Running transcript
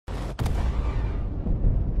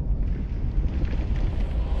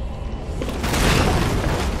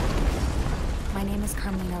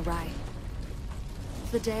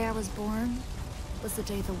The day I was born was the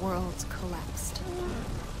day the world collapsed.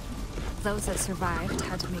 Those that survived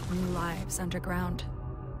had to make new lives underground.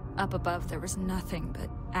 Up above, there was nothing but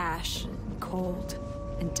ash, and cold,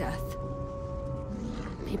 and death.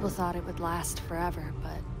 People thought it would last forever,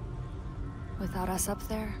 but without us up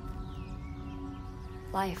there,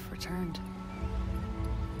 life returned.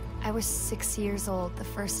 I was 6 years old the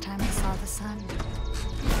first time I saw the sun.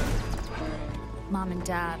 Mom and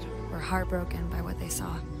Dad were heartbroken by what they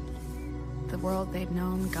saw. The world they'd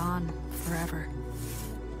known gone forever.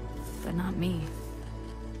 But not me.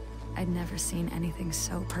 I'd never seen anything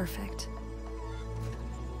so perfect.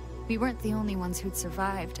 We weren't the only ones who'd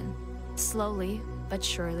survived, and slowly but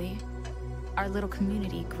surely, our little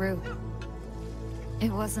community grew. It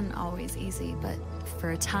wasn't always easy, but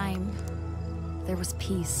for a time, there was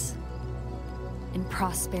peace and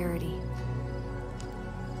prosperity.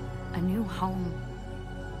 A new home,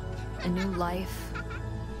 a new life,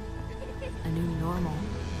 a new normal.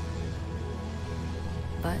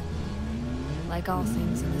 But like all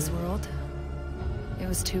things in this world, it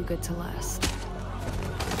was too good to last.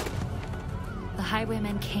 The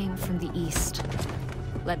highwaymen came from the east,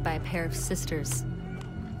 led by a pair of sisters,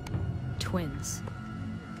 twins.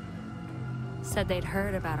 Said they'd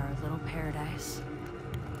heard about our little paradise.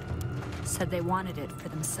 Said they wanted it for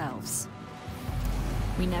themselves.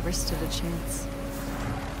 We never stood a chance.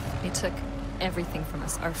 They took everything from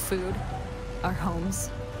us, our food, our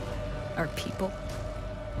homes, our people.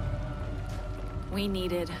 We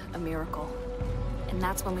needed a miracle, and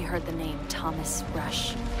that's when we heard the name Thomas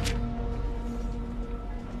Rush.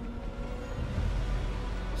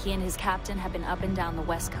 He and his captain had been up and down the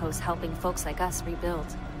West Coast helping folks like us rebuild,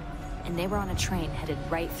 and they were on a train headed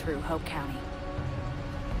right through Hope County.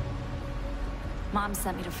 Mom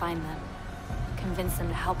sent me to find them, convince them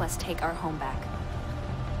to help us take our home back.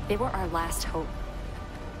 They were our last hope,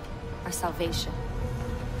 our salvation.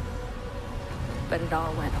 But it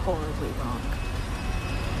all went horribly wrong.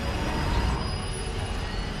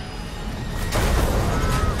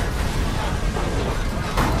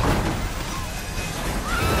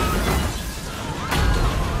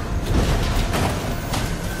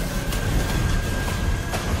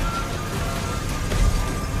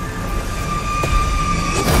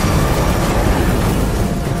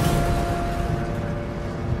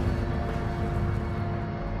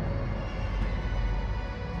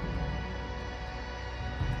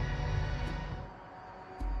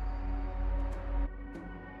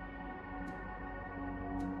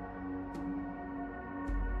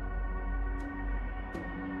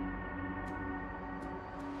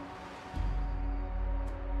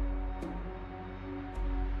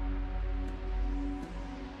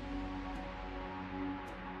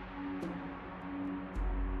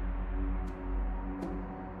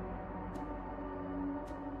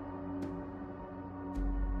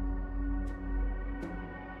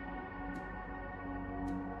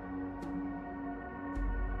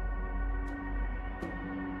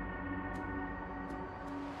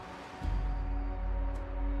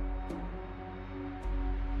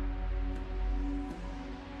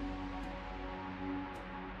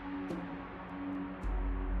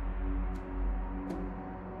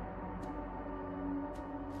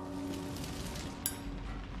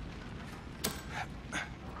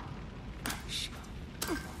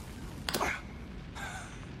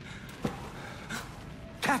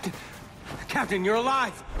 Captain! Captain, you're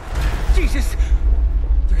alive! Jesus!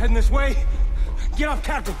 They're heading this way! Get up,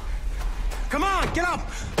 Captain! Come on, get up!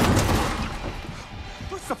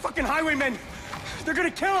 It's the fucking highwaymen! They're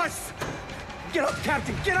gonna kill us! Get up,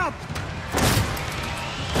 Captain, get up!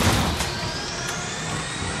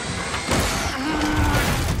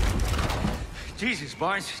 Jesus,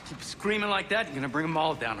 Barnes, keep screaming like that, you're gonna bring them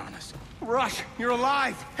all down on us. Rush, you're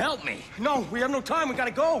alive! Help me! No, we have no time, we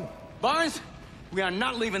gotta go! Barnes, we are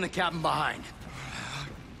not leaving the cabin behind.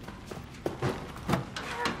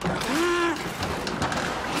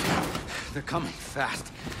 They're coming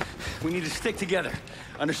fast. We need to stick together.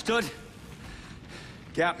 Understood?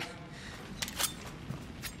 Cap.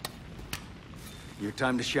 Your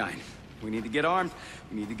time to shine. We need to get armed,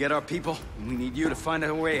 we need to get our people, and we need you to find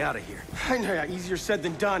a way out of here. Yeah, easier said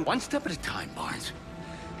than done. One step at a time, Barnes.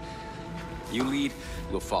 You lead,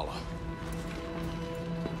 we'll follow.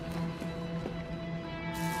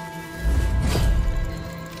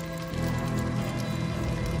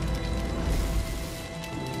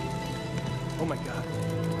 Oh my God.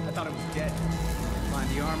 I thought it was dead. Find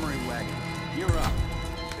the armory wagon. You're up.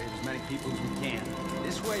 Save as many people as we can.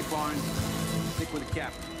 This way, Barnes. Stick with the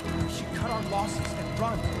captain. We should cut our losses and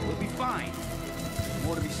run. We'll be fine.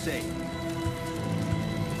 More to be safe.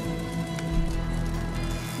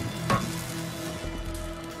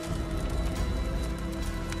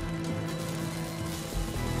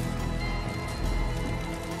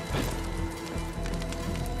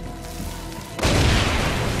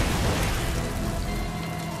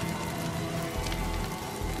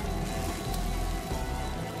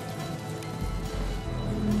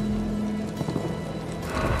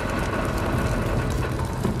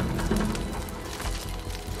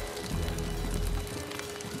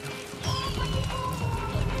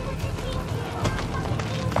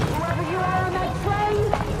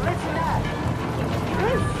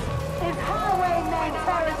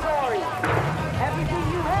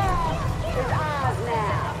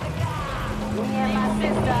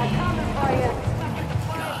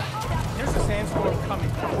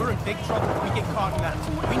 trouble if we get caught in that.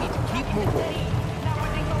 We need to keep moving.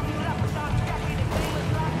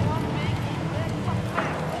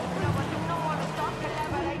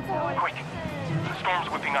 Quick! The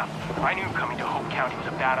storm's whipping up. I knew coming to Hope County was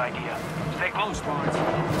a bad idea. Stay close, Barnes.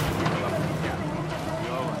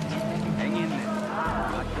 Hang in there.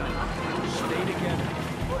 Not done. Stay together.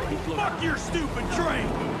 Keep looking. Fuck your stupid train!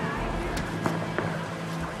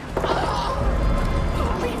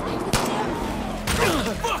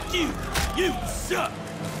 Fuck you! You suck!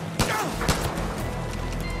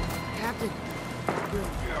 Captain.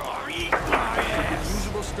 Eat my ass!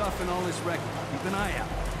 Usable stuff in all this wreck. Keep an eye out.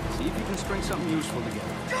 See if you can string something useful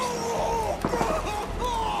together.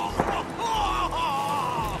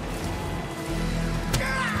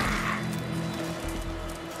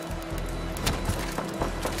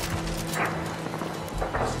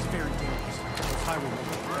 This is very dangerous. Those highwaymen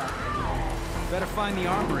will back anyway. Better find the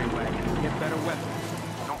armory wagon and get better weapons.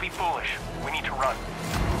 Don't be foolish. We need to run.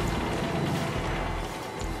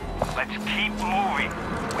 Let's keep moving.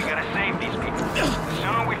 We gotta save these people. The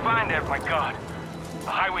sooner we find them, my God. The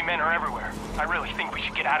highwaymen are everywhere. I really think we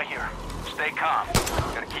should get out of here. Stay calm.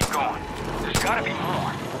 Gotta keep going. There's gotta be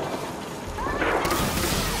more.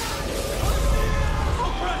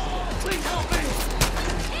 Please help me!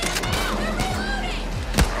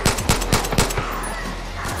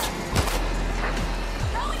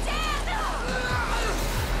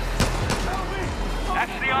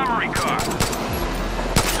 That's the armory car.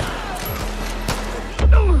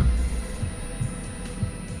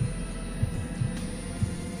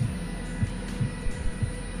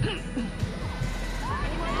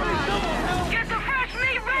 Get the fresh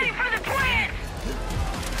meat ready for the twins!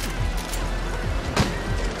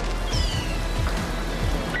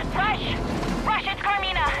 Rush! Rush, it's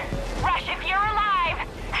Carmina! Rush, if you're alive,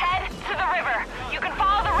 head to the river. You can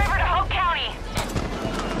follow the river to Hope County.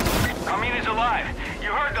 Carmina's alive. You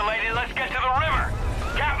heard the lady. Let's get to the river.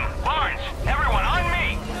 Captain, Barnes, everyone, on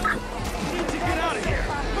me! We need to get out of here!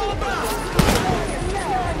 Move out!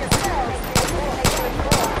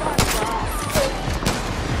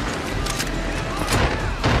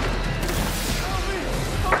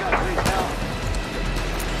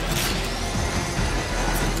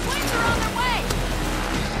 Twins are on their way!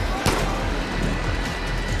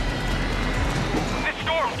 This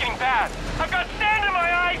storm's getting bad. I've got sand in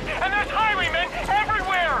my eyes, and there's highwaymen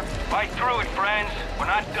everywhere! Fight through it, friends. We're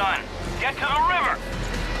not done. Get to the river!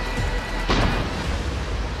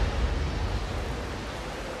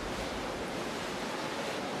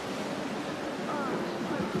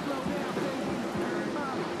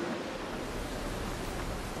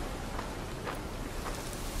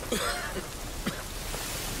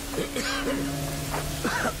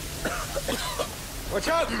 Watch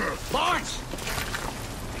out! Barnes!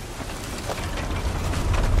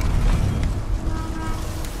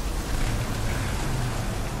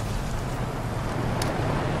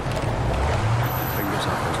 Fingers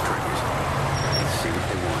off those triggers. Let's see what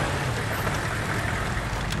they want.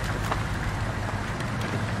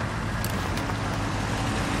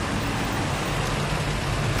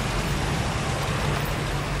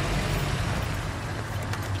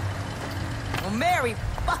 Well, Merry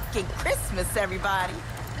fucking Christmas, everybody.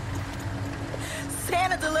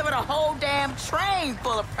 Santa delivered a whole damn train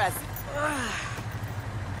full of presents.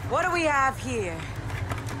 What do we have here?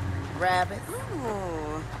 Rabbits.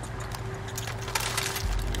 Ooh.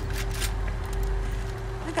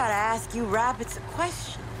 I gotta ask you rabbits a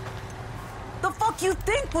question. The fuck you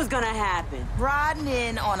think was gonna happen? Riding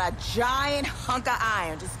in on a giant hunk of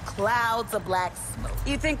iron, just clouds of black smoke.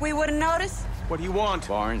 You think we wouldn't notice? What do you want?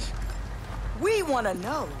 Barnes. We want to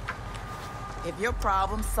know if you're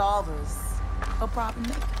problem solvers or problem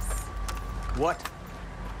makers. What?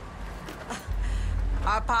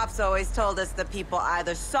 Our pops always told us that people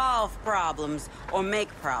either solve problems or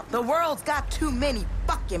make problems. The world's got too many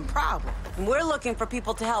fucking problems. And we're looking for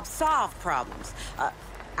people to help solve problems.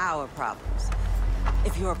 Our problems.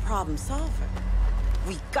 If you're a problem solver,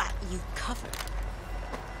 we got you covered.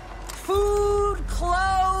 Food,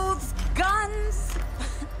 clothes, guns.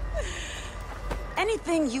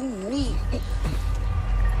 Anything you need.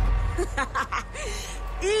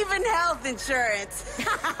 Even health insurance.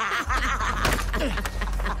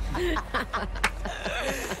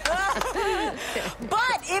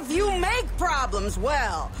 But if you make problems,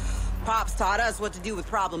 well, Pops taught us what to do with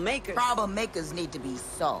problem makers. Problem makers need to be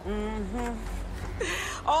solved.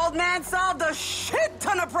 Old man solved a shit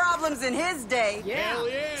ton of problems in his day. Hell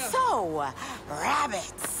yeah. So,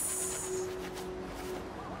 rabbits.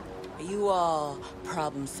 Are you all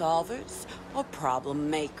problem solvers or problem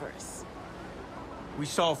makers? We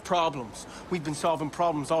solve problems. We've been solving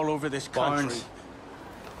problems all over this country. Barnes.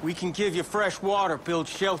 We can give you fresh water, build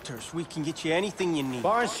shelters. We can get you anything you need.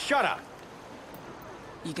 Barnes, shut up!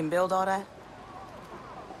 You can build all that?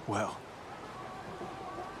 Well,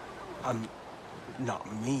 I'm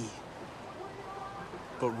not me.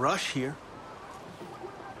 But Rush here.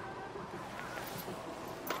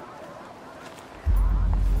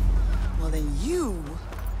 Well, then you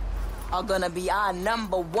are gonna be our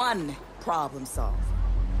 #1 problem solver.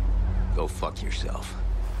 Go fuck yourself.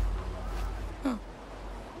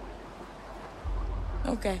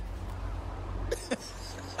 Okay.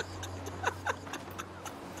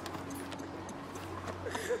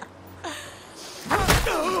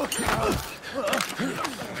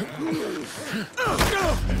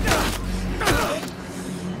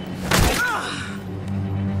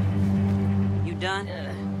 You done?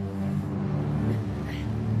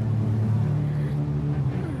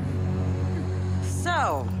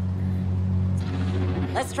 So,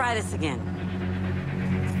 let's try this again.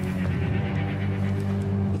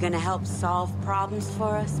 You gonna help solve problems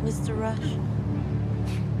for us, Mr. Rush?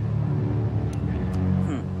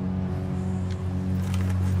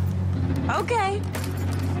 Okay.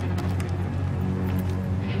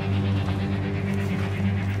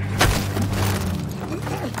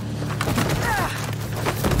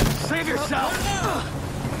 Save yourself!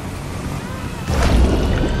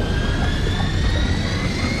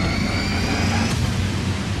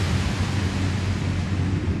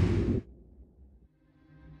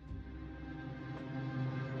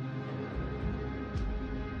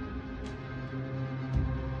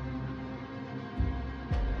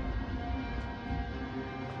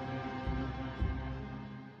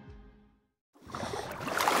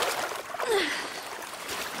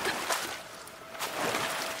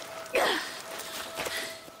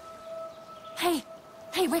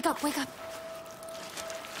 Hey, wake up, wake up.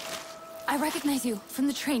 I recognize you from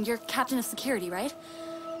the train. You're captain of security, right?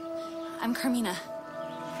 I'm Carmina.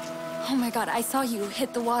 Oh my god, I saw you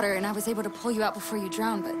hit the water and I was able to pull you out before you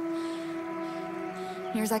drowned, but...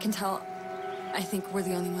 near as I can tell, I think we're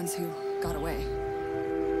the only ones who got away.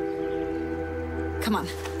 Come on.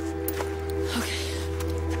 Okay.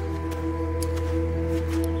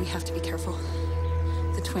 We have to be careful.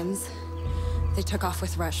 The twins... they took off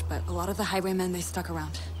with Rush, but a lot of the highwaymen, they stuck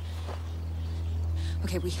around.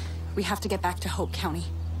 Okay, we have to get back to Hope County.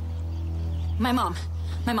 My mom,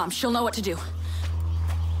 she'll know what to do.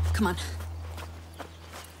 Come on.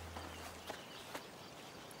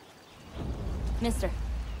 Mister.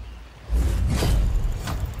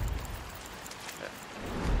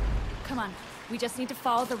 Come on, we just need to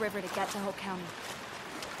follow the river to get to Hope County.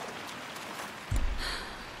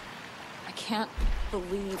 I can't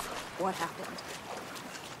believe what happened.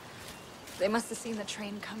 They must have seen the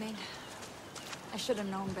train coming. I should have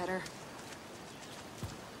known better.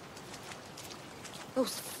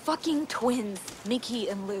 Those fucking twins, Mickey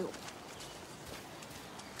and Lou.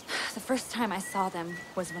 The first time I saw them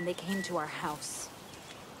was when they came to our house.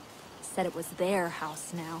 Said it was their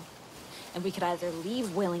house now, and we could either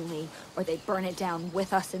leave willingly or they'd burn it down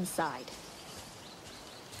with us inside.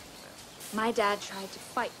 My dad tried to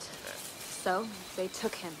fight. So, they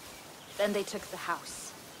took him. Then they took the house.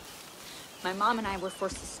 My mom and I were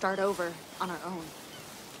forced to start over on our own.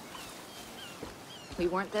 We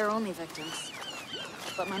weren't their only victims.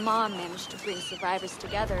 But my mom managed to bring survivors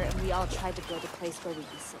together, and we all tried to build a place where we'd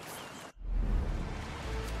be safe.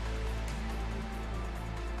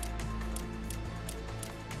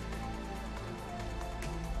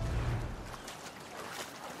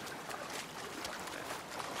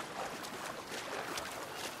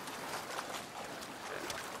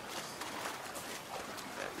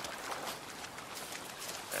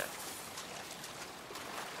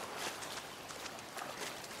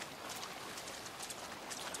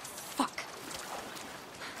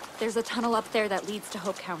 There's a tunnel up there that leads to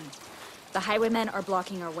Hope County. The highwaymen are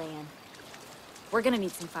blocking our way in. We're gonna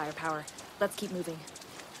need some firepower. Let's keep moving.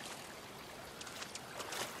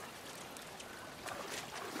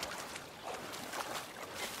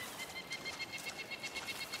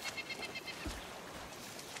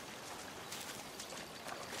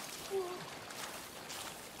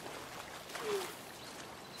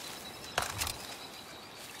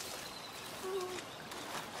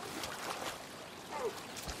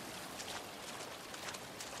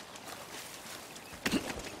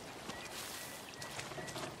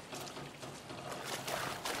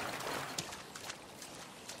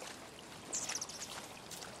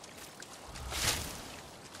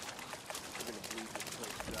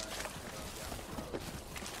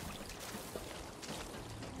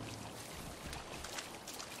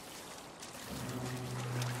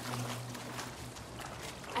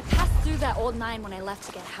 that old mine when I left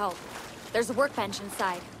to get help. There's a workbench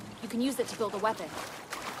inside. You can use it to build a weapon.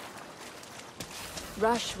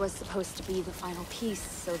 Rush was supposed to be the final piece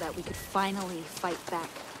so that we could finally fight back.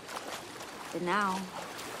 But now,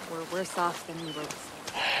 we're worse off than we were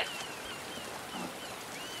before.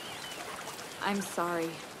 I'm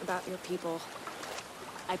sorry about your people.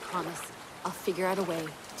 I promise I'll figure out a way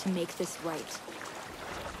to make this right.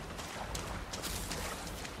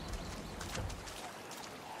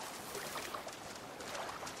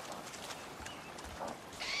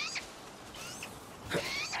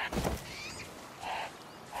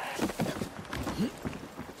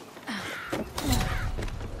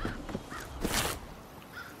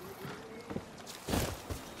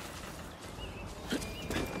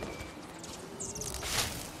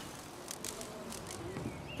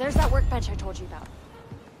 There's that workbench I told you about.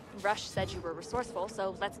 Rush said you were resourceful,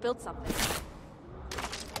 so let's build something.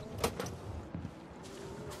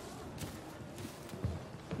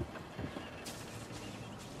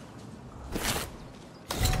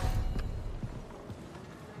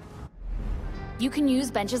 You can use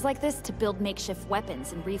benches like this to build makeshift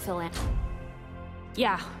weapons and refill ammo.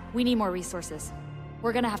 Yeah, we need more resources.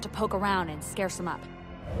 We're gonna have to poke around and scare some up.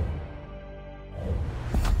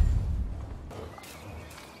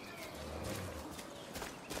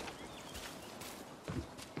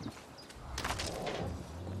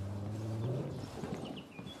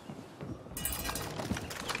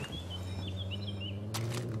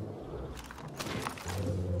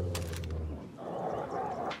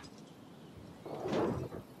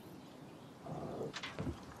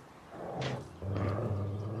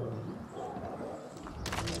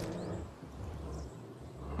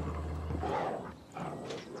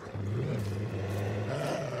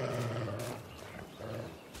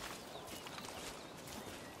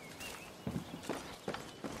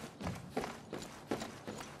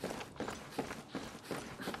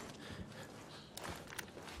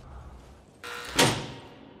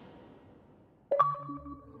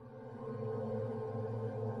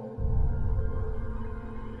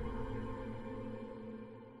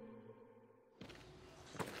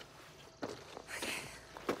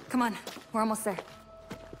 Come on, we're almost there.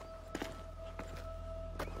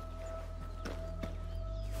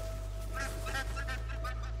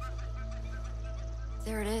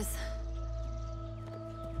 There it is.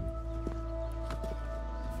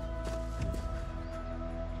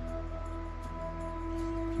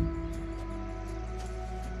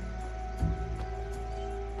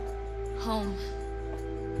 Home.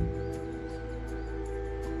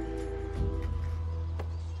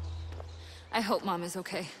 I hope Mom is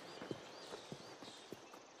okay.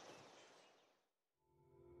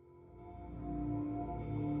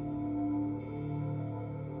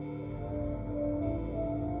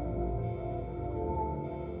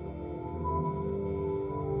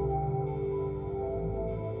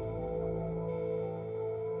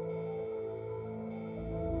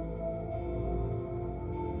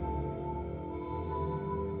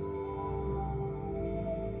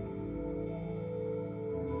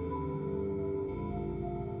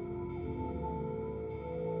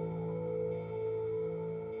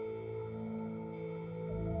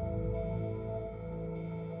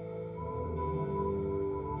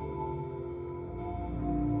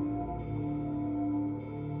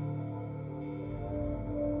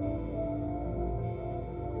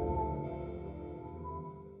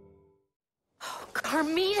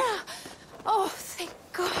 Carmina! Oh, thank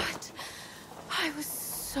God. I was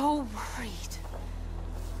so worried.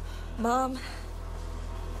 Mom.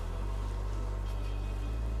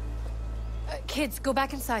 Kids, go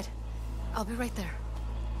back inside. I'll be right there.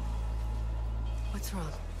 What's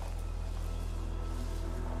wrong?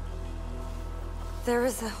 There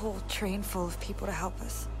is a whole train full of people to help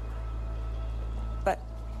us. But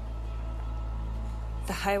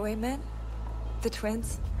the highwaymen, the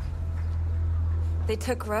twins, they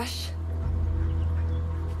took Rush.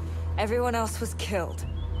 Everyone else was killed.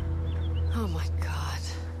 Oh my God.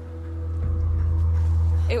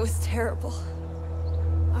 It was terrible.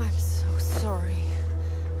 I'm so sorry.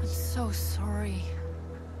 I'm so sorry.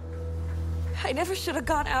 I never should have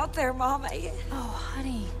gone out there, Mom. Oh,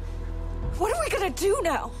 honey. What are we gonna do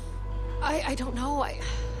now? I don't know.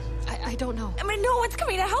 I don't know. I mean, no one's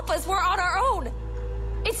coming to help us. We're on our own.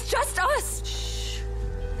 It's just us. Shh.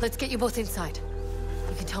 Let's get you both inside.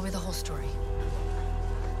 You can tell me the whole story.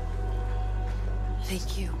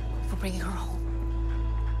 Thank you for bringing her home.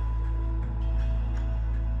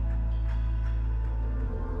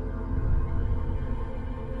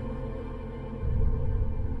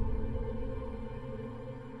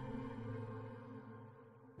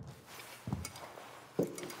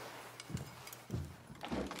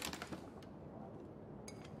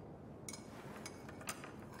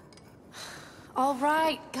 All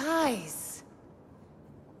right, guys.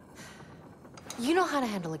 You know how to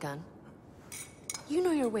handle a gun. You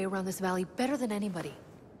know your way around this valley better than anybody.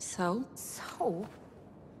 So? So?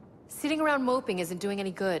 Sitting around moping isn't doing any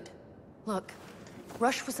good. Look,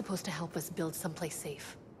 Rush was supposed to help us build someplace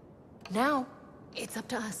safe. Now, it's up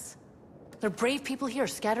to us. There are brave people here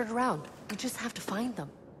scattered around. We just have to find them.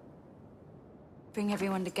 Bring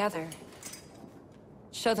everyone together.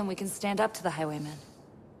 Show them we can stand up to the highwaymen.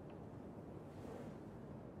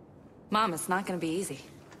 Mom, it's not gonna be easy.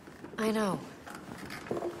 I know.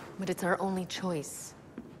 But it's our only choice.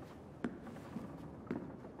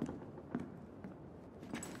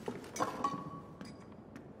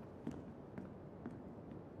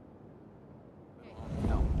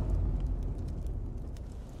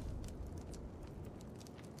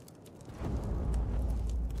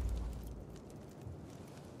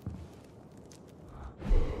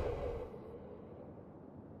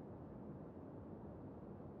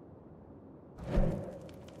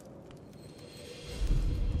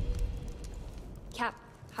 Cap,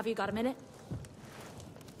 have you got a minute?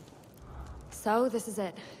 So, this is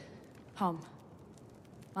it. Home.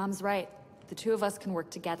 Mom's right. The two of us can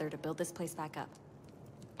work together to build this place back up.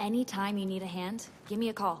 Anytime you need a hand, give me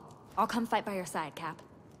a call. I'll come fight by your side, Cap.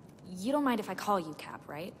 You don't mind if I call you Cap,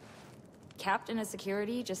 right? Captain of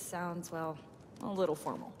Security just sounds, well, a little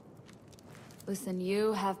formal. Listen,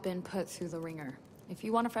 you have been put through the ringer. If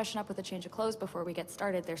you want to freshen up with a change of clothes before we get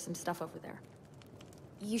started, there's some stuff over there.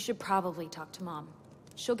 You should probably talk to Mom.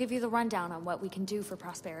 She'll give you the rundown on what we can do for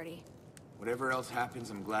Prosperity. Whatever else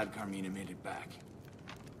happens, I'm glad Carmina made it back.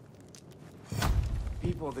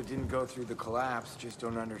 People that didn't go through the collapse just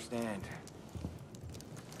don't understand.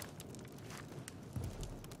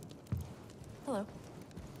 Hello.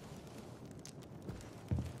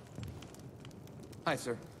 Hi,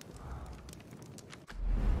 sir.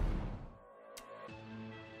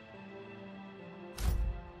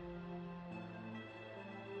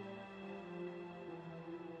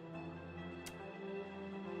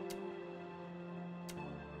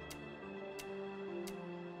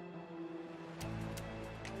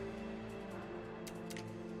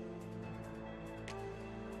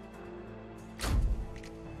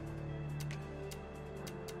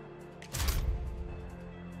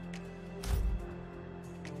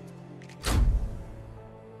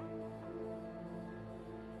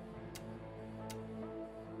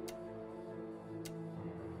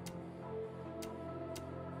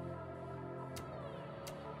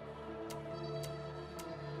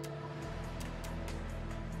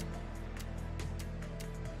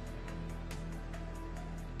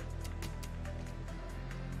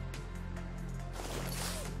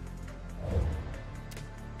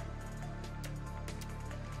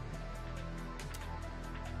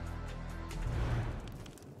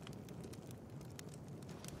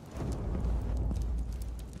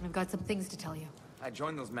 I've got some things to tell you. I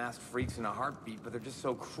joined those masked freaks in a heartbeat, but they're just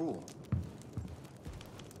so cruel.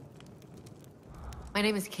 My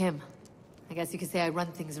name is Kim. I guess you could say I run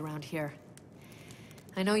things around here.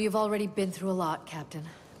 I know you've already been through a lot, Captain.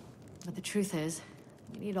 But the truth is,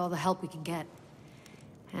 we need all the help we can get.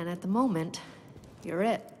 And at the moment, you're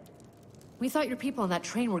it. We thought your people on that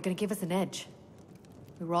train were gonna give us an edge.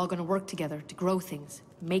 We were all gonna work together to grow things,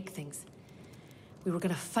 make things. We were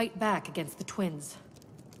gonna fight back against the twins.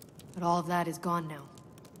 But all of that is gone now.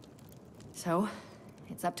 So,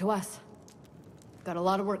 it's up to us. We've got a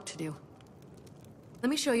lot of work to do. Let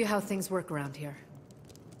me show you how things work around here.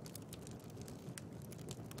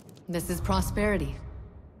 This is Prosperity.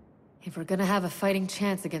 If we're gonna have a fighting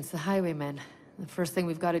chance against the highwaymen, the first thing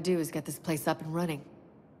we've got to do is get this place up and running.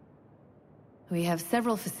 We have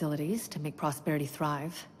several facilities to make Prosperity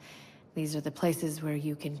thrive. These are the places where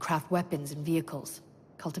you can craft weapons and vehicles,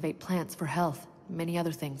 cultivate plants for health, and many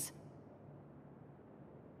other things.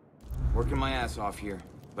 Working my ass off here,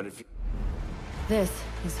 but if... This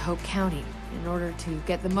is Hope County. In order to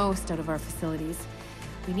get the most out of our facilities,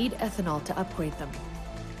 we need ethanol to upgrade them.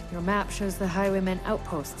 Your map shows the highwaymen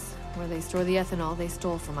outposts, where they store the ethanol they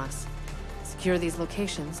stole from us. Secure these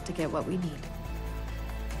locations to get what we need.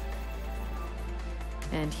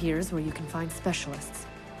 And here's where you can find specialists.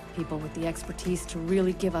 People with the expertise to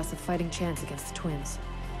really give us a fighting chance against the twins.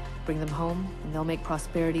 Bring them home, and they'll make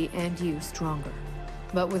Prosperity and you stronger.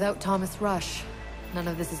 But without Thomas Rush, none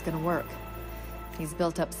of this is gonna work. He's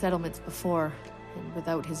built up settlements before, and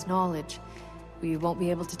without his knowledge, we won't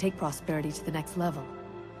be able to take Prosperity to the next level.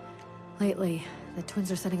 Lately, the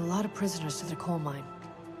twins are sending a lot of prisoners to their coal mine.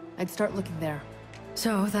 I'd start looking there.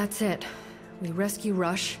 So, that's it. We rescue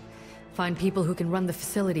Rush, find people who can run the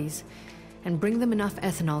facilities, and bring them enough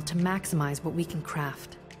ethanol to maximize what we can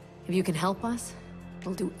craft. If you can help us,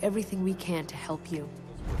 we'll do everything we can to help you.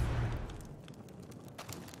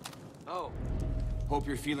 Oh. Hope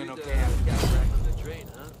you're feeling You're okay. the guy back on the train,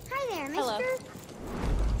 huh? Hi there, mister. Hello.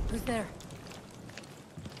 Who's there?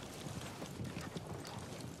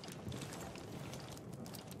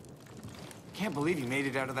 Can't believe you made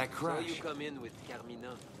it out of that So crash. you come in with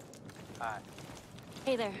Carmina. Hi.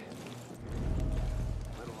 Hey there.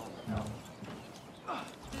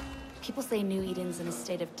 People say New Eden's in a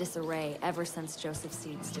state of disarray ever since Joseph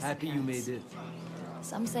Seed's disappearance. Happy you made it.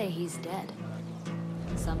 Some say he's dead.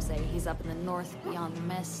 Some say he's up in the north beyond the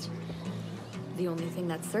mist. The only thing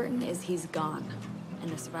that's certain is he's gone. And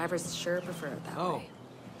the survivors sure prefer it that way.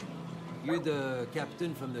 You're the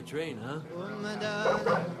captain from the train, huh?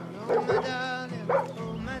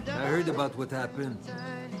 I heard about what happened.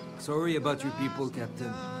 Sorry about your people,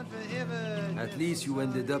 Captain. At least you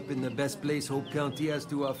ended up in the best place Hope County has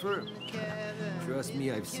to offer. Trust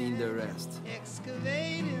me, I've seen the rest.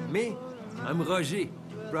 Me? I'm Roger,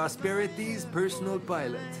 Prosperity's personal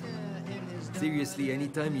pilot. Seriously,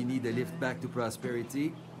 anytime you need a lift back to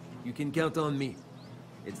Prosperity, you can count on me.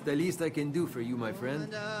 It's the least I can do for you, my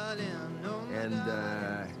friend. And,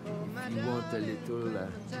 if you want a little,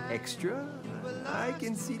 extra, I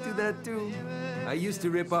can see to that too. I used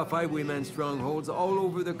to rip off highwayman strongholds all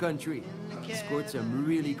over the country. Scored some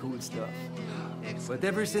really cool stuff. But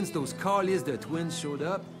ever since those Carlis the twins showed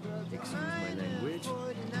up, excuse my language,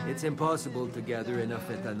 it's impossible to gather enough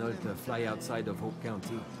ethanol to fly outside of Hope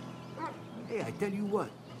County. Hey, I tell you what,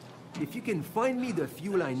 if you can find me the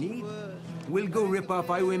fuel I need, we'll go rip off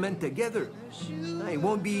highwaymen together. It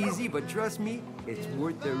won't be easy, but trust me, it's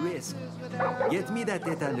worth the risk. Get me that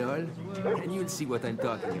ethanol, and you'll see what I'm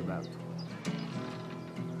talking about.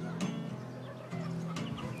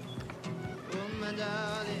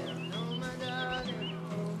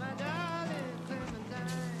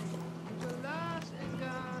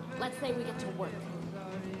 Let's say we get to work.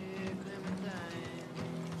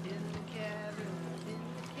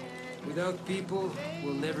 Without people,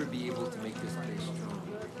 we'll never be able to make this place strong.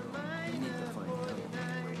 We need to find help.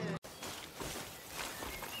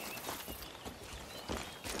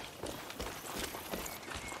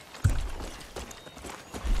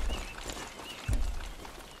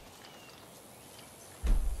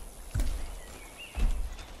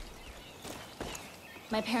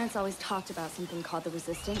 My parents always talked about something called the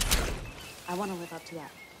Resistance. I want to live up to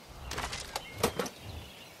that.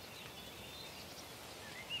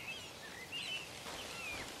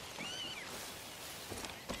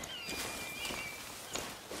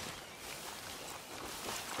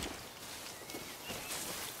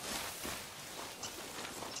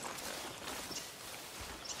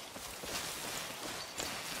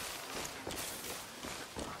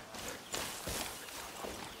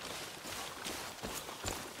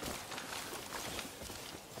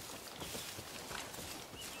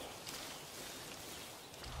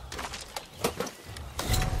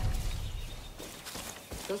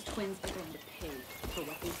 Those twins are going to pay for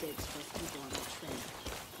what they did to those people on the train.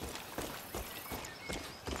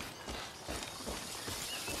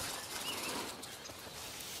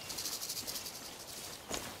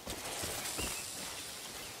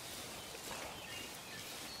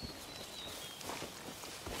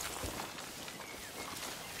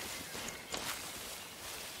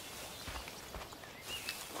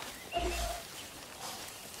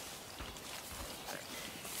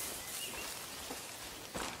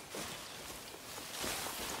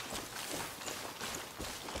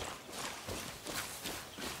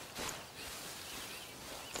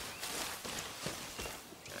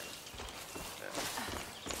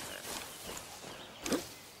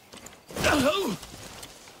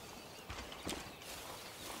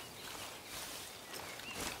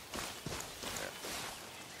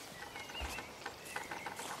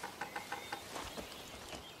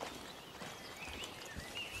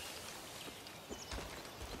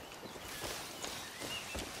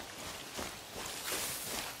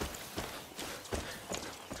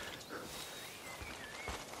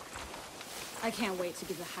 I can't wait to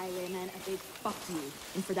give the highwaymen a big fuck you,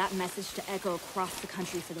 and for that message to echo across the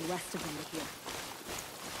country for the rest of them to hear.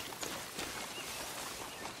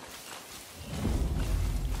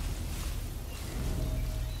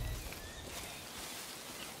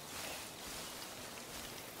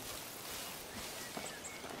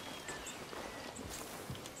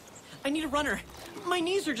 I need a runner. My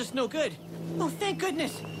knees are just no good. Oh, thank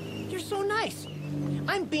goodness. You're so nice.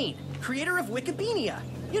 I'm Bean, creator of Wikipedia.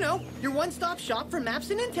 You know, your one-stop shop for maps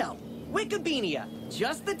and intel. Wikipedia,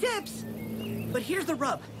 just the tips. But here's the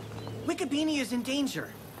rub. Wikipedia is in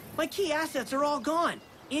danger. My key assets are all gone.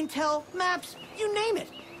 Intel, maps, you name it.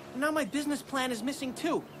 Now my business plan is missing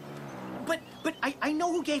too. But I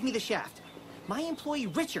know who gave me the shaft. My employee,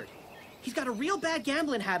 Richard. He's got a real bad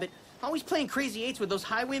gambling habit, always playing crazy eights with those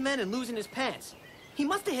highwaymen and losing his pants. He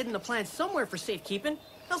must have hidden the plan somewhere for safekeeping,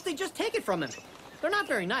 else they just take it from him. They're not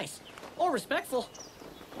very nice, or respectful.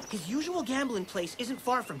 His usual gambling place isn't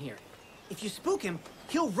far from here. If you spook him,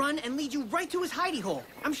 he'll run and lead you right to his hidey hole.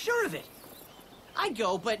 I'm sure of it. I'd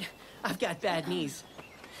go, but I've got bad knees.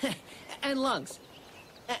 And lungs.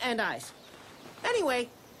 And eyes. Anyway,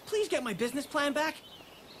 please get my business plan back.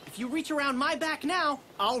 If you reach around my back now,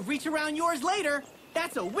 I'll reach around yours later.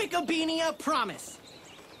 That's a Wikibeania promise.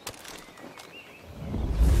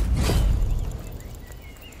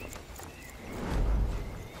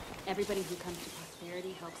 Everybody who comes to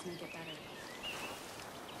prosperity helps me get better.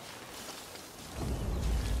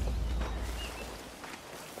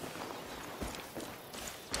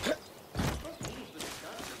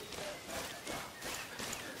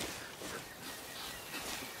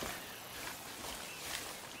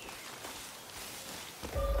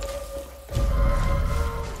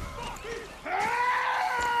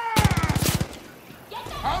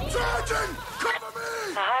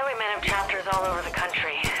 The highwaymen have chapters all over the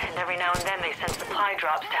country, and every now and then they send supply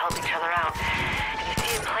drops to help each other out. If you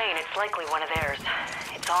see a plane, it's likely one of theirs.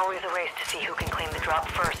 It's always a race to see who can claim the drop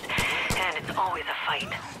first, and it's always a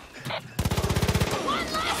fight. One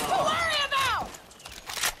less to worry about!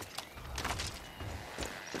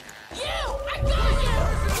 You! I got you!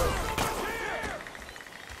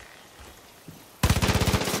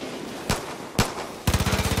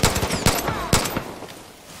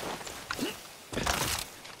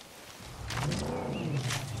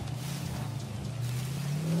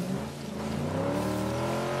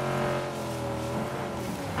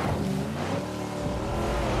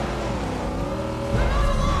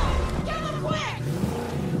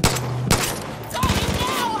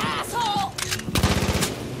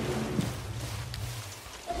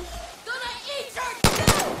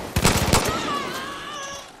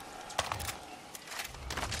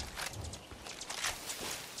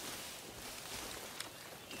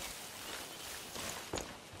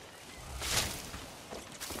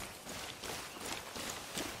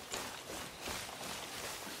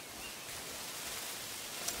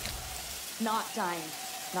 Not dying.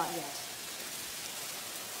 Not yet.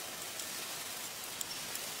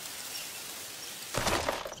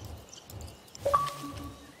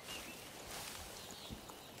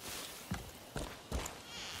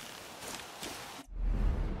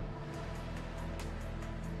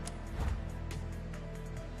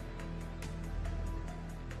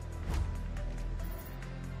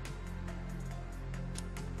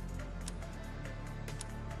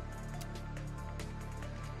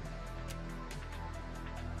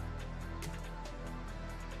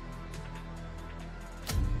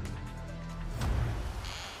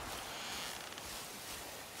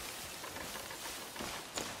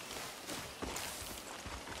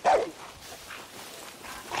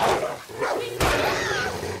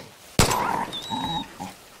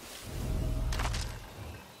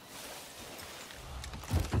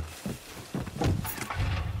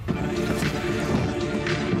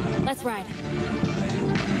 Let's ride.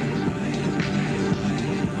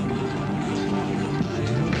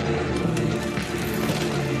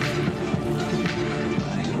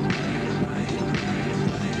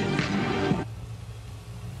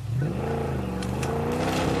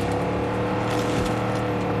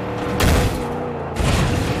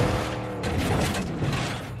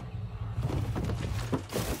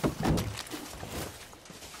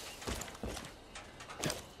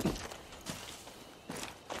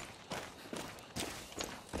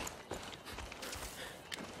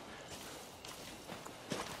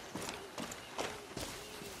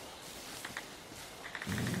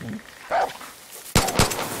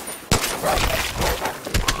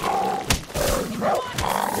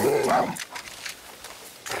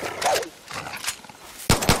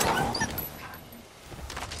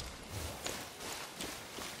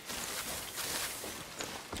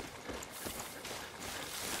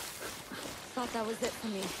 Thought that was it for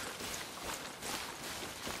me.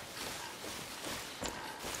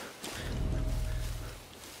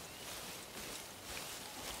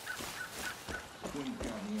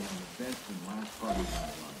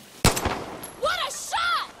 What a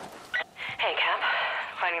shot! Hey, Cap.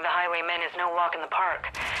 Fighting the highwaymen is no walk in the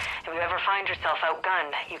park. If you ever find yourself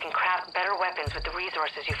outgunned, you can craft better weapons with the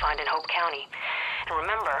resources you find in Hope County. And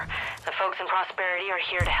remember, the folks in Prosperity are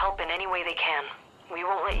here to help in any way they can. We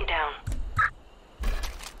won't let you down.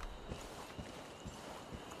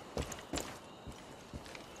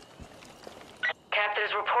 Cap, there's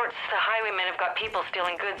There's reports the highwaymen have got people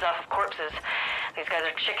stealing goods off of corpses. These guys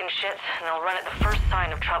are chicken shits, and they'll run at the first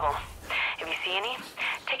sign of trouble. If you see any,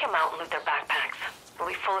 take them out and loot their backpacks. They'll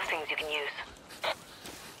be full of things you can use.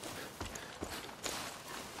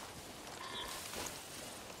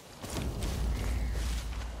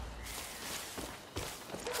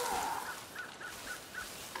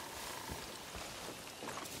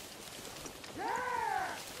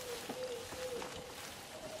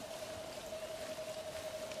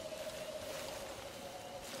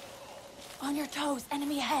 On your toes,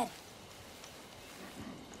 enemy ahead.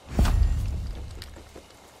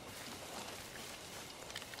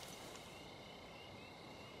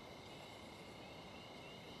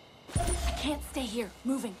 I can't stay here,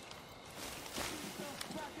 moving.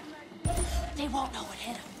 They won't know what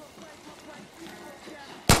hit him.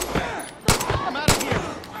 I'm out of here!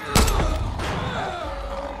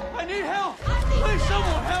 I need help! Please,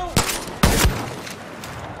 someone help!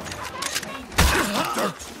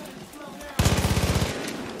 Dirt!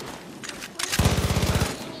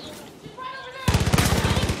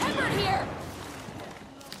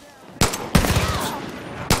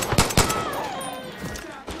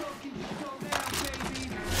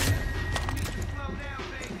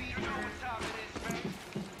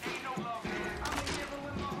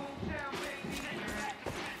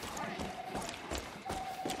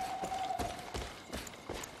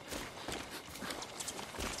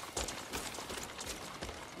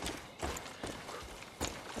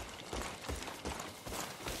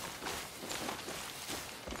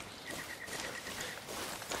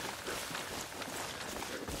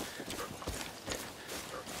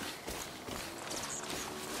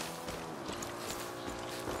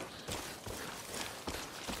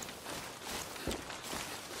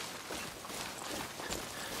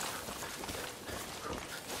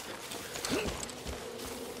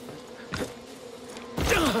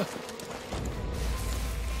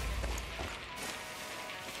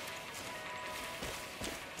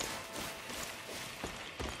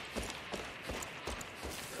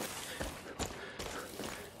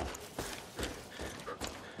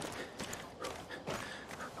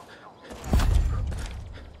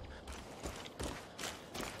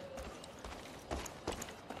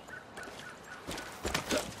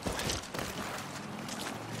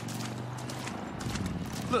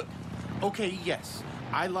 Look, okay, yes,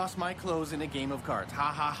 I lost my clothes in a game of cards. Ha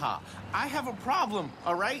ha ha. I have a problem,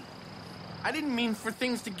 all right? I didn't mean for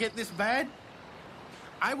things to get this bad.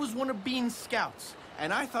 I was one of Bean's scouts,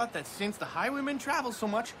 and I thought that since the highwaymen travel so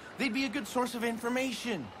much, they'd be a good source of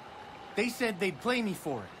information. They said they'd play me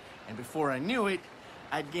for it, and before I knew it,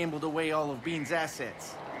 I'd gambled away all of Bean's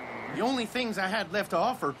assets. The only things I had left to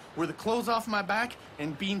offer were the clothes off my back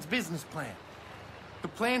and Bean's business plan. The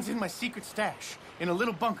plan's in my secret stash, in a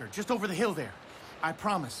little bunker just over the hill there. I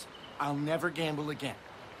promise, I'll never gamble again.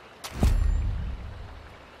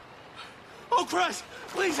 Oh, Christ!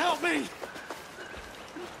 Please help me!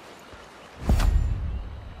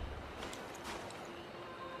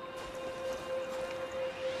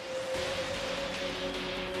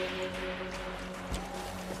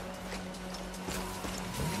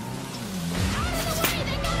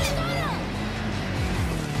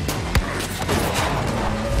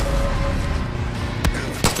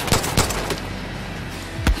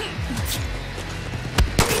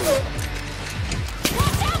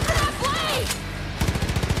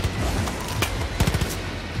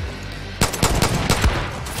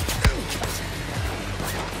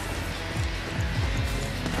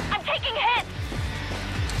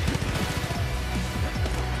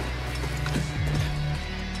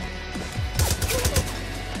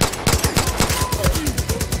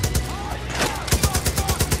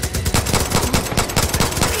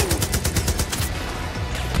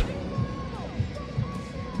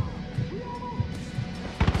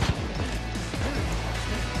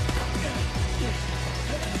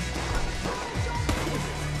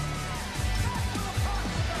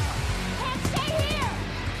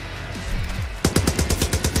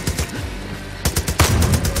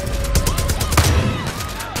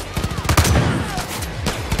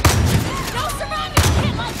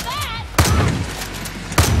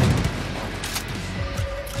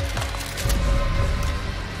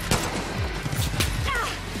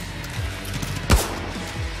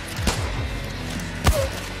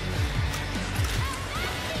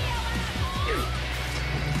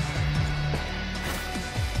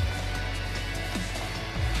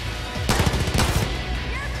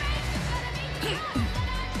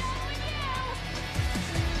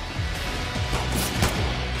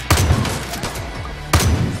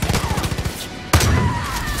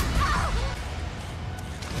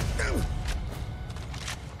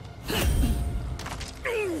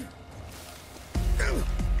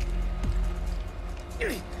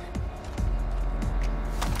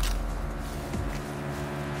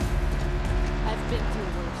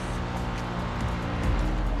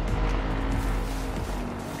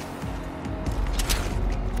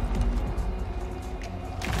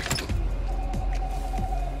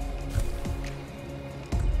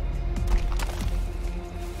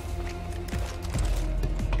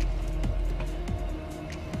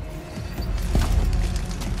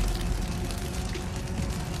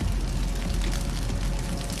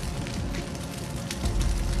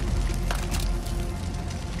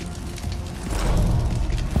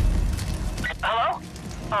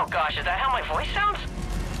 Oh gosh, is that how my voice sounds?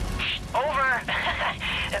 Over.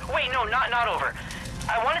 Wait, no, not over.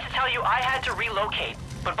 I wanted to tell you I had to relocate,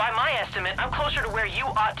 but by my estimate, I'm closer to where you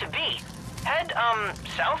ought to be. Head,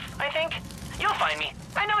 south, I think? You'll find me.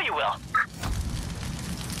 I know you will.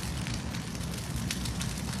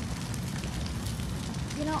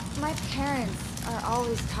 You know, my parents are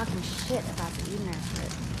always talking shit about the Eden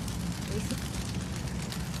effort.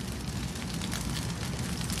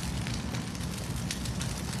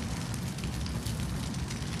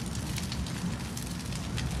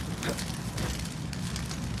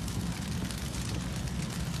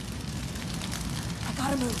 I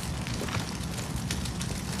gotta move.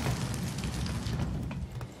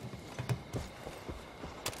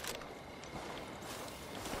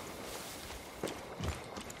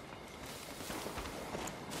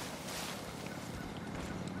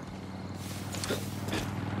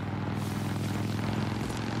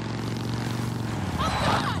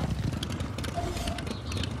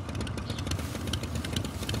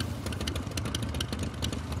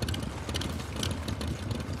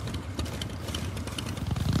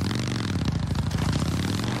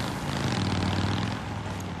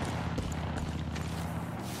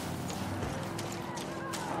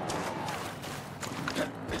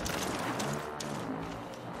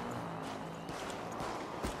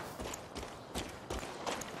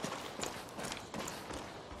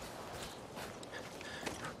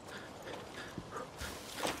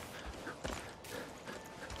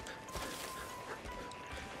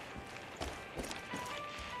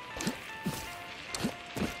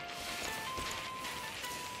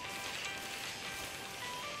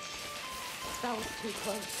 That was too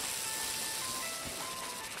close.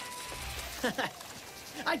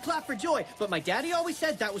 I'd clap for joy, but my daddy always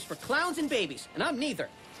said that was for clowns and babies, and I'm neither.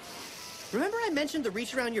 Remember I mentioned the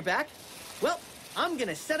reach around your back? Well, I'm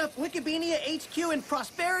gonna set up Wikibeania HQ in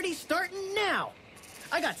Prosperity starting now.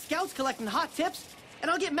 I got scouts collecting hot tips,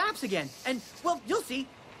 and I'll get maps again. And, well, you'll see.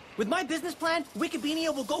 With my business plan,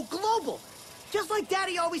 Wikibeania will go global. Just like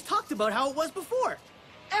Daddy always talked about how it was before.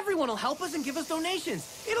 Everyone will help us and give us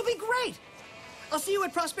donations. It'll be great. I'll see you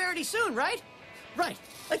at Prosperity soon, right? Right.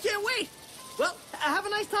 I can't wait. Well, have a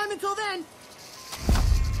nice time until then.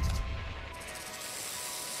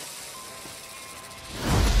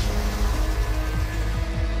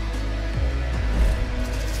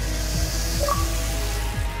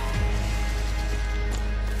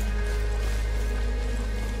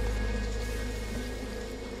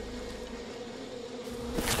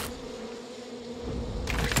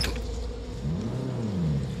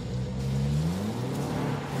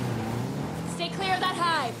 Stay clear of that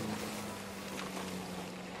hive.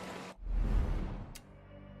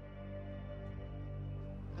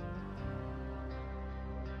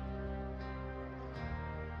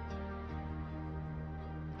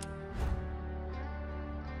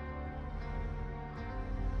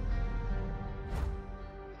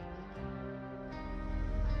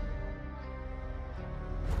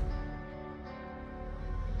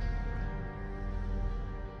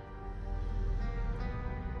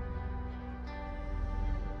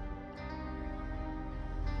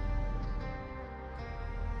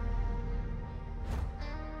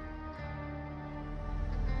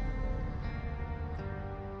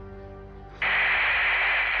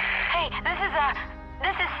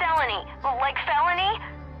 This is Felony. Like felony?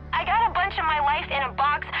 I got a bunch of my life in a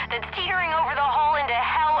box that's teetering over the hole into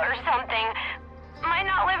hell or something. Might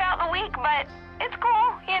not live out the week, but it's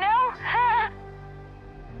cool, you know?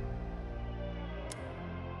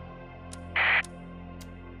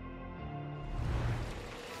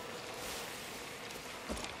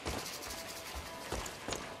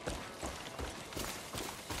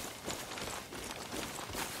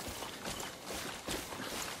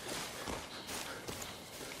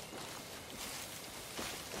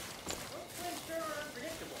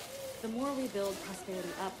 The more we build Prosperity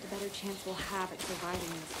up, the better chance we'll have at surviving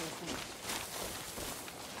this whole thing.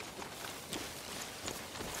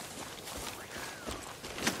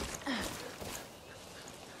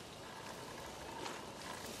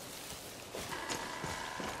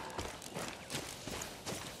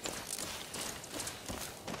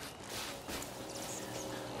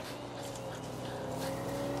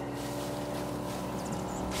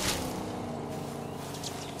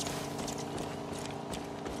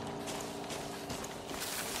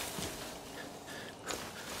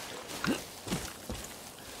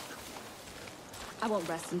 I won't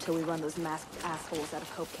rest until we run those masked assholes out of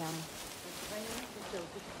Hope County.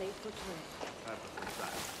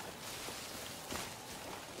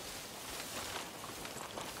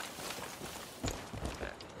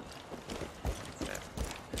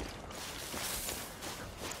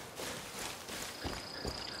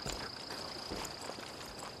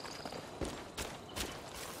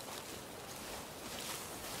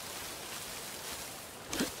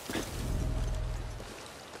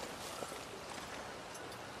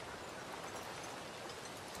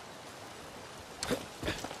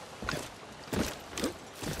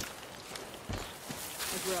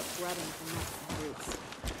 flooding from Mexican roots.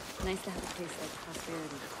 Nice to have a place like prosperity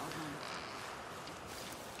to call home.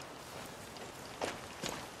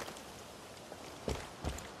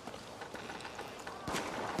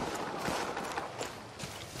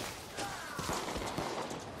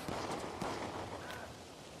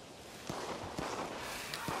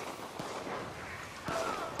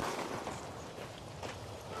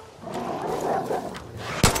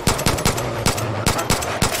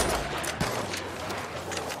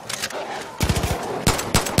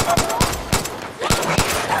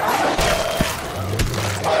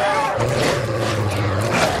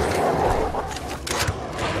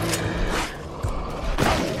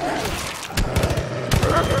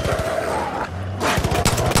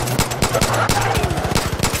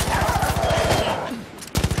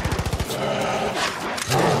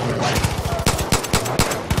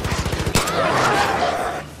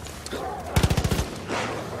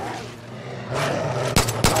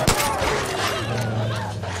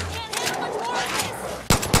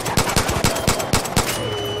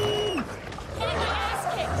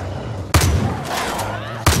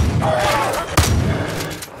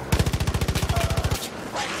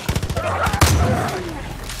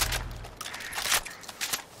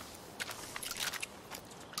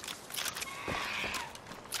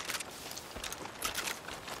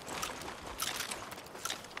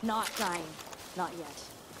 Not dying. Not yet.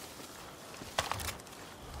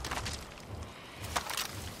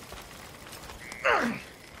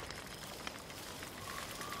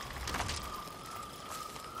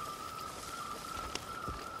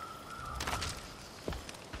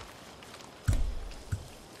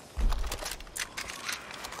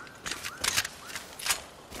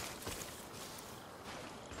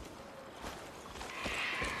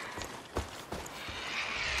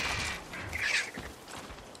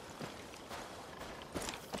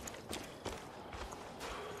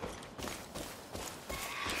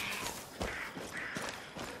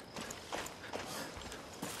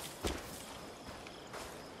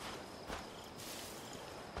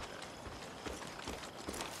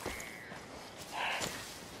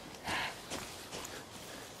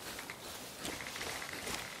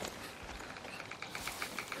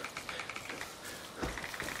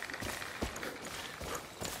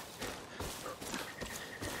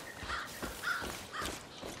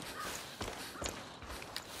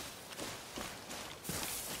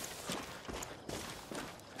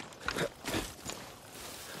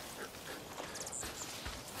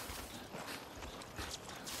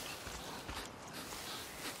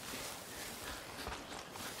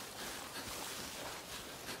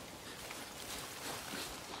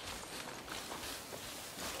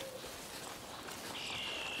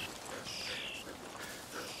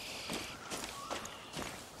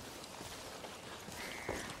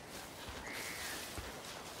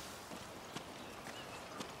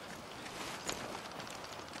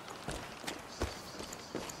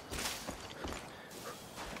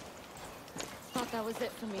 That was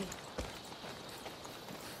it for me.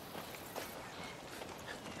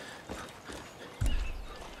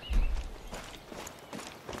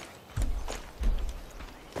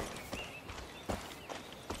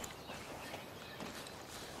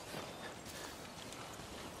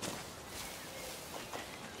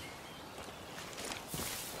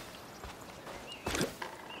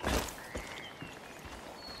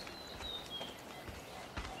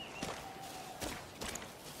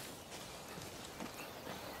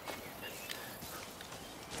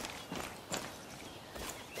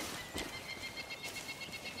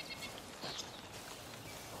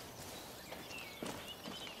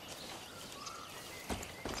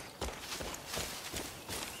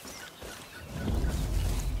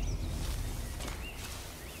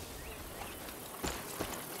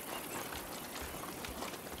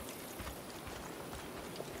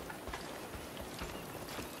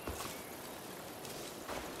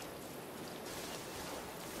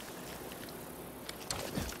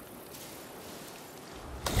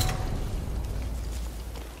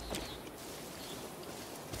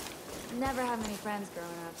 Never had many friends growing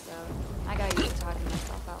up, so I got used to talking to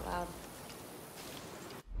myself out loud.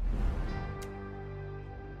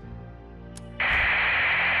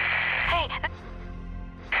 Hey, this is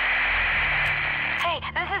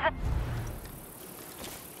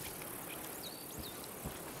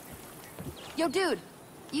Yo, dude,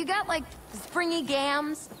 you got, like, springy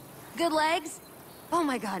gams? Good legs? Oh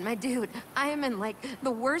my god, my dude, I am in, like,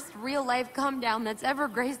 the worst real-life come-down that's ever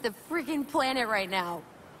graced the freaking planet right now.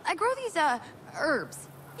 I grow these, herbs.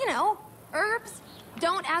 You know, herbs.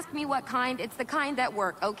 Don't ask me what kind, it's the kind that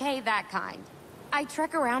work, okay? That kind. I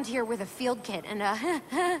trek around here with a field kit, and,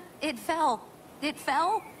 it fell. It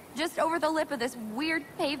fell, just over the lip of this weird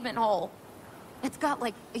pavement hole. It's got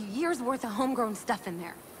like a year's worth of homegrown stuff in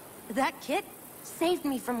there. That kit saved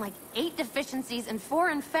me from like 8 deficiencies and 4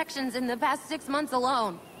 infections in the past 6 months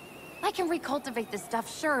alone. I can recultivate this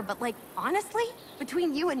stuff, sure, but like, honestly,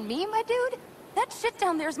 between you and me, my dude, that shit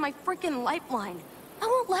down there's my freaking lifeline. I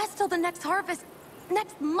won't last till the next harvest,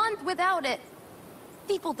 next month without it.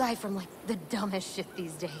 People die from like the dumbest shit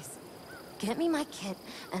these days. Get me my kit,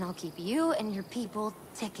 and I'll keep you and your people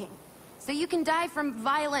ticking. So you can die from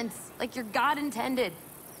violence, like your God intended,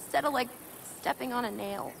 instead of like stepping on a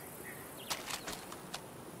nail.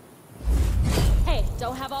 Hey,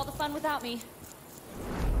 don't have all the fun without me.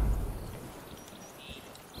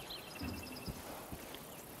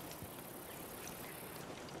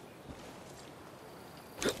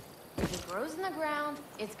 If it grows in the ground,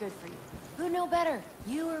 it's good for you. Who know better?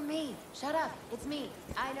 You or me? Shut up. It's me.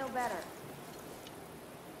 I know better.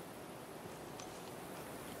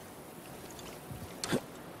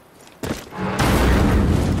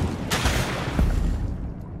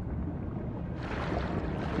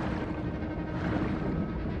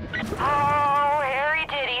 Oh, hairy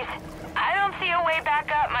titties. I don't see a way back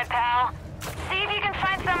up, my pal. See if you can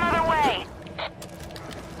find some other way.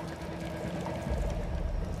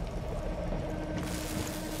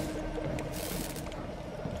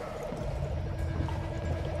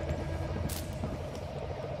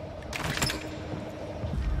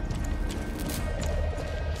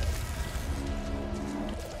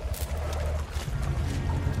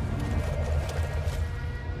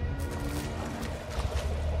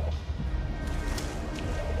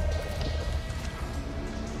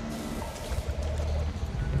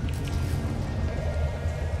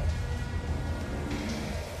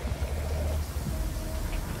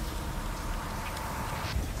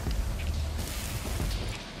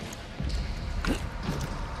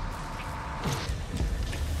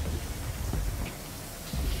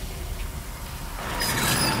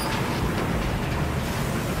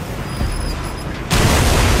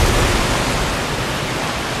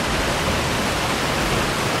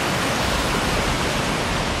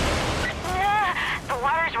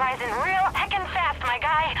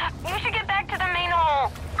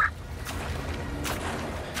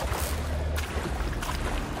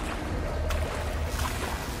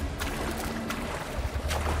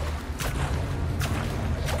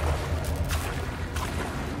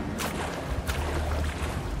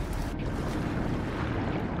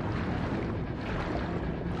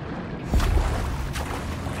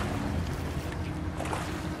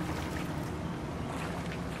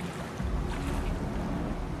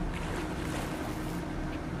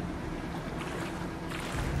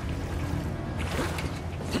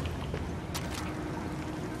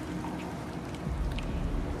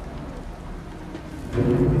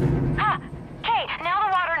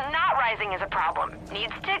 Is a problem.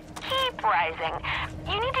 Needs to keep rising.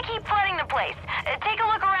 You need to keep flooding the place. Take a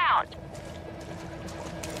look around.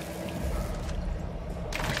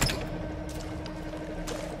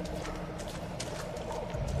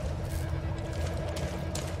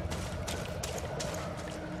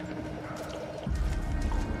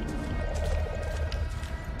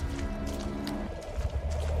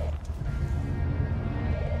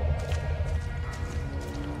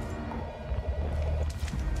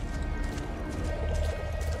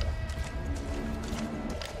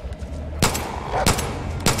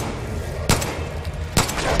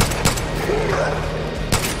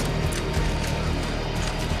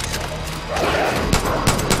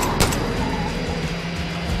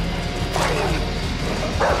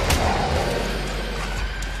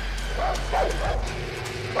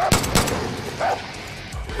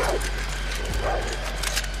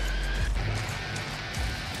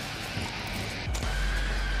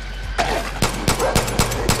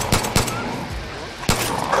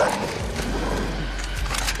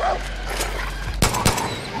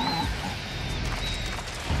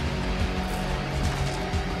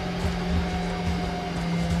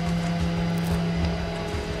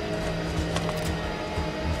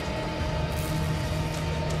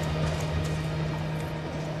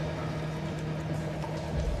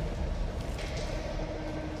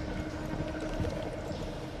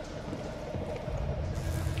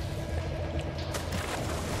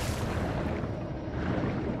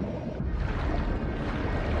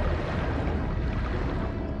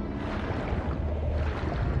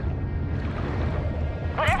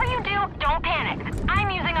 Don't panic.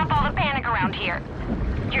 I'm using up all the panic around here.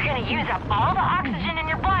 You're gonna use up all the oxygen in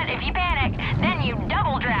your blood if you panic. Then you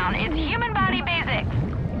double drown. It's human body basics.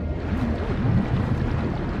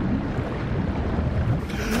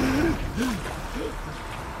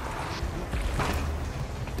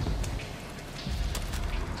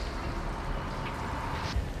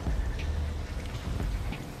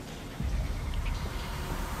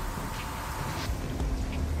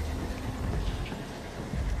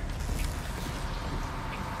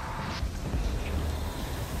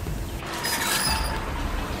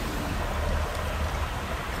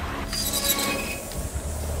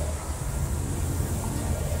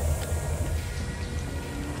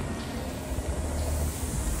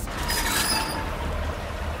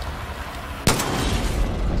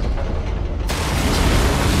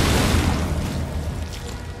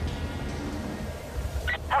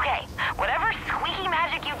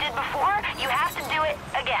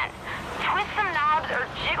 Again, twist some knobs or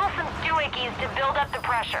jiggle some doohickeys to build up the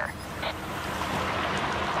pressure.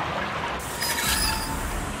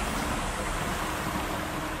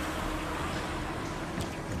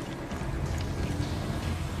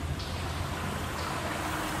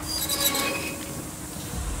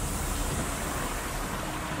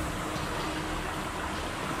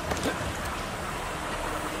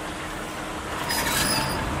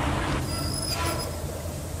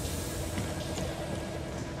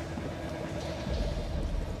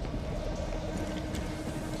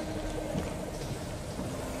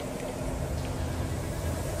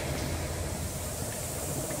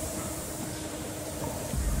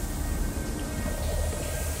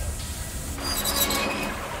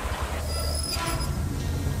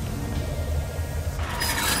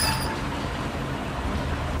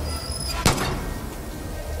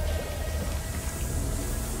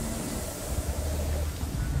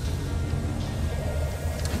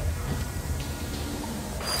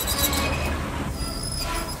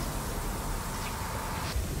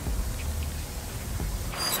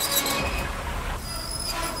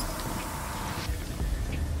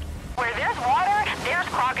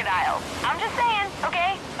 Crocodiles. I'm just saying,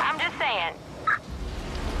 okay? I'm just saying.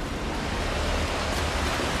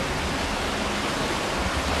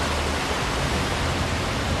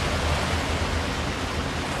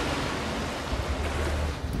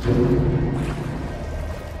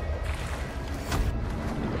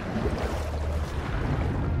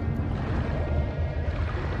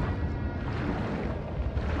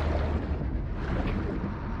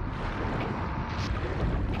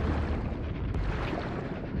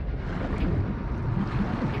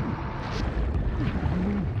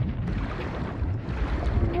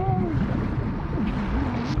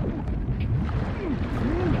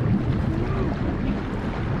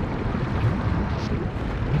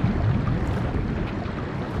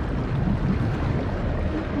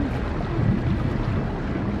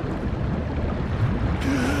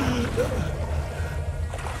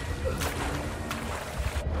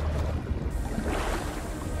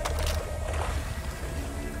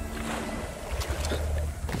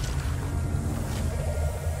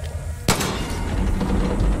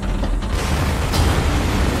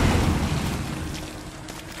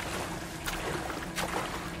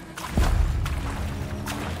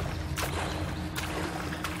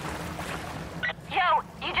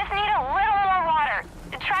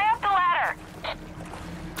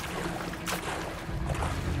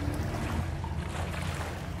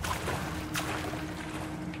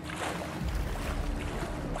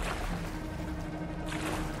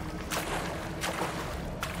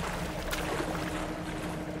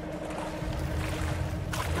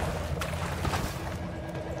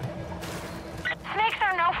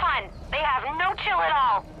 No chill at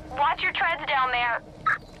all. Watch your treads down there.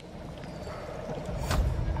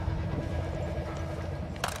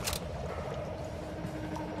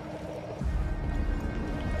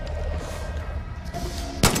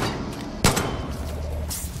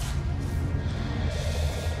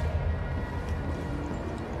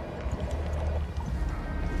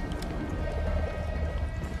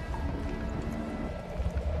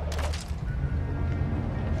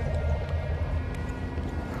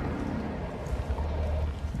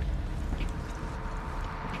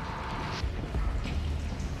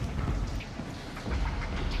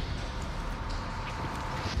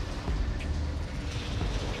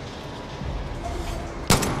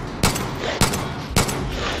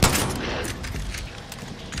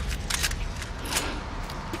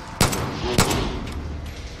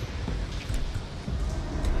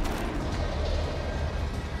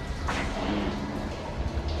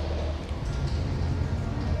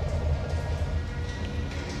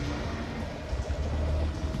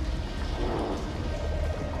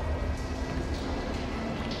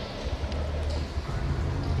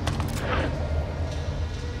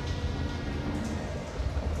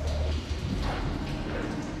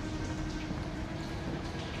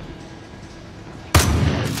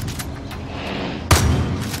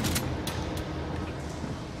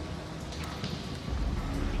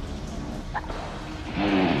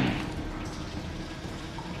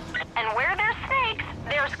 And where there's snakes,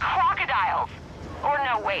 there's crocodiles. Or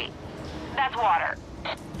no, wait. That's water.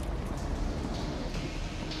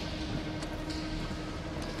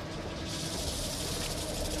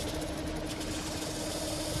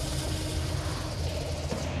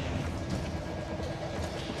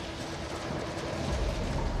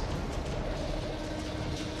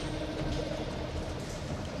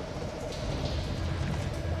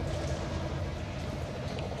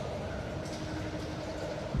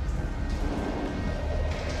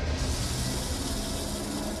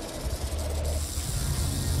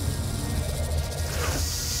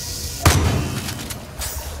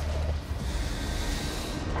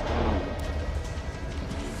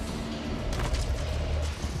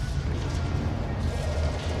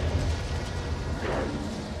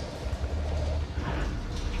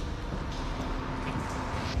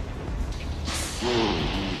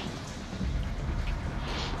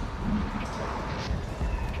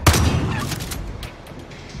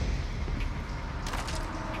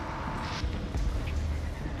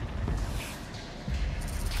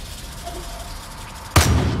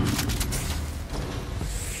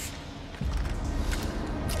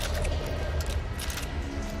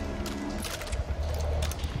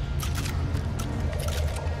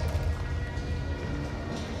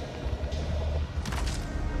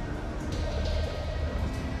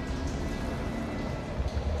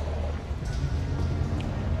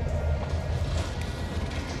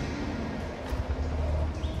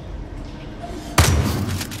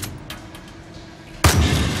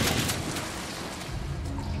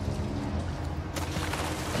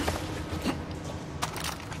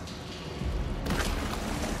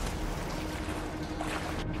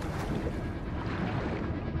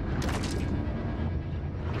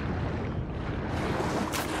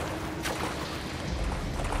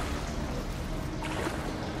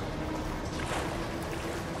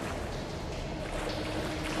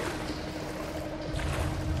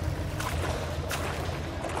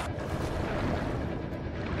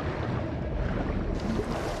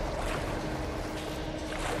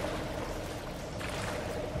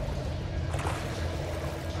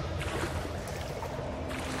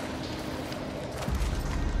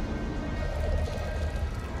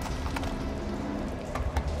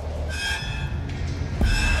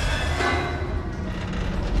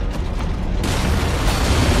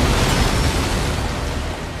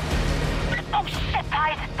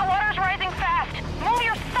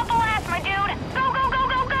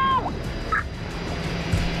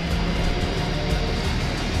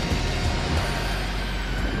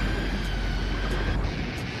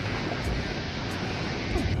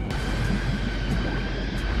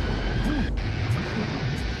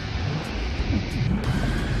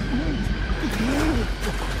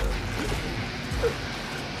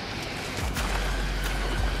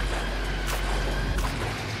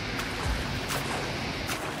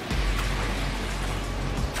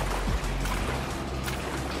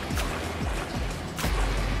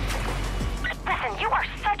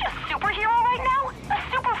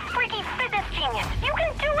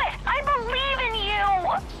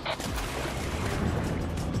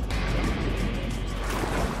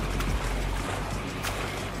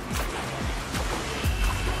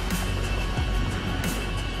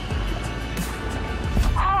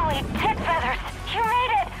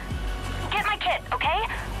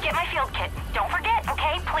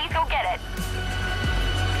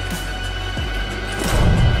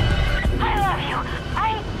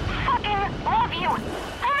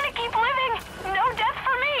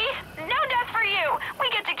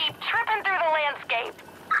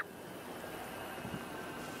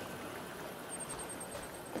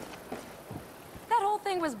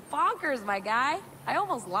 Cheers, my guy. I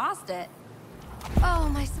almost lost it.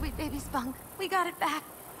 Oh, my sweet baby Spunk. We got it back.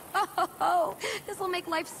 Oh, this will make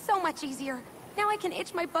life so much easier. Now I can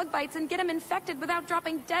itch my bug bites and get him infected without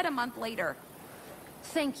dropping dead a month later.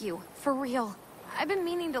 Thank you, for real. I've been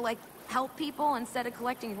meaning to, like, help people instead of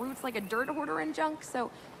collecting roots like a dirt hoarder and junk,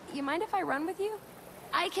 so you mind if I run with you?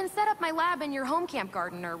 I can set up my lab in your home camp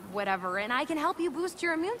garden or whatever, and I can help you boost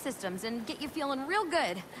your immune systems and get you feeling real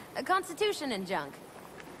good. A constitution and junk.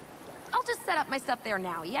 I'll just set up my stuff there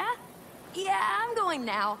now, yeah? Yeah, I'm going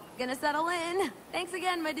now. Gonna settle in. Thanks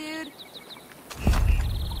again, my dude.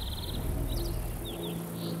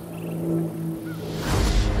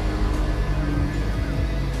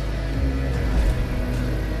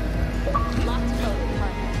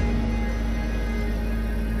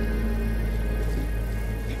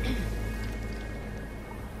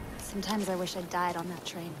 Sometimes I wish I'd died on that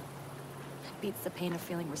train. It beats the pain of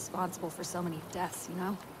feeling responsible for so many deaths, you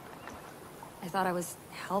know? I thought I was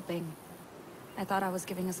helping. I thought I was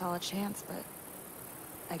giving us all a chance, but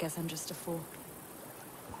I guess I'm just a fool.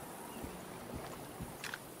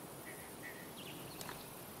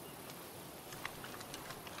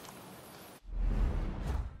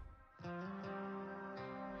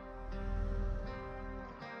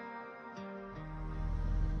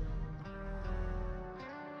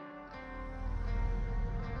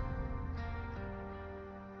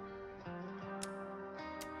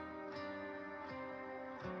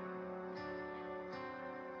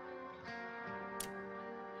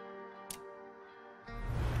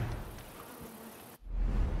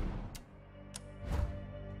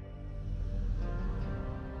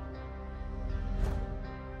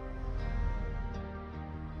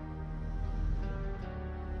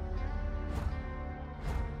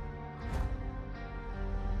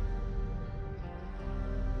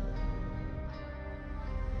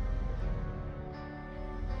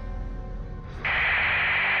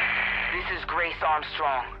 This is Grace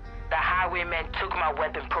Armstrong. The highwaymen took my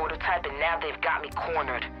weapon prototype and now they've got me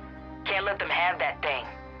cornered. Can't let them have that thing.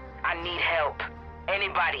 I need help.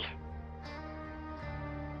 Anybody.